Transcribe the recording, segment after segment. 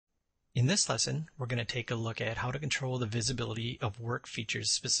In this lesson, we're going to take a look at how to control the visibility of work features,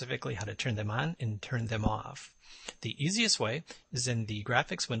 specifically how to turn them on and turn them off. The easiest way is in the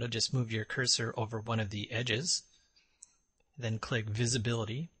graphics window, just move your cursor over one of the edges, then click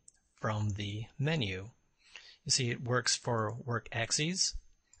Visibility from the menu. You see it works for work axes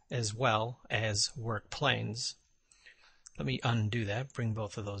as well as work planes. Let me undo that, bring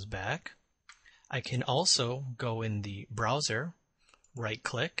both of those back. I can also go in the browser, right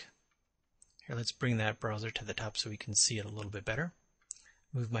click. Here, let's bring that browser to the top so we can see it a little bit better.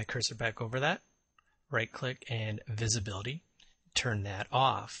 Move my cursor back over that, right click and visibility, turn that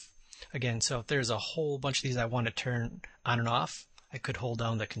off. Again, so if there's a whole bunch of these I want to turn on and off, I could hold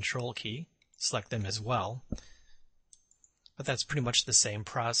down the control key, select them as well. But that's pretty much the same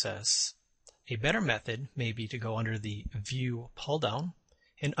process. A better method may be to go under the View pull down,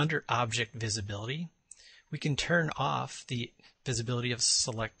 and under Object Visibility, we can turn off the visibility of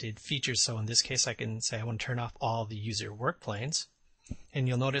selected features. So in this case, I can say I want to turn off all the user work planes. And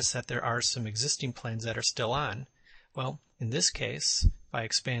you'll notice that there are some existing planes that are still on. Well, in this case, if I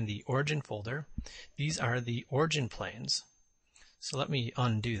expand the origin folder, these are the origin planes. So let me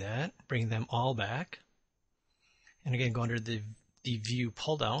undo that, bring them all back. And again, go under the View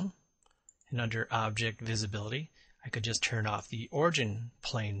pull down, and under Object Visibility, I could just turn off the origin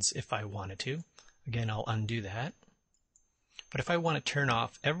planes if I wanted to. Again, I'll undo that. But if I want to turn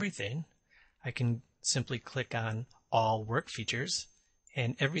off everything, I can simply click on All Work Features,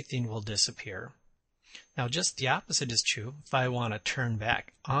 and everything will disappear. Now, just the opposite is true. If I want to turn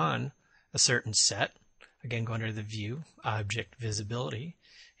back on a certain set, again, go under the View, Object Visibility,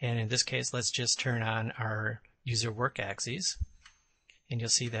 and in this case, let's just turn on our user work axes, and you'll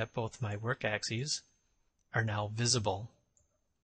see that both my work axes are now visible.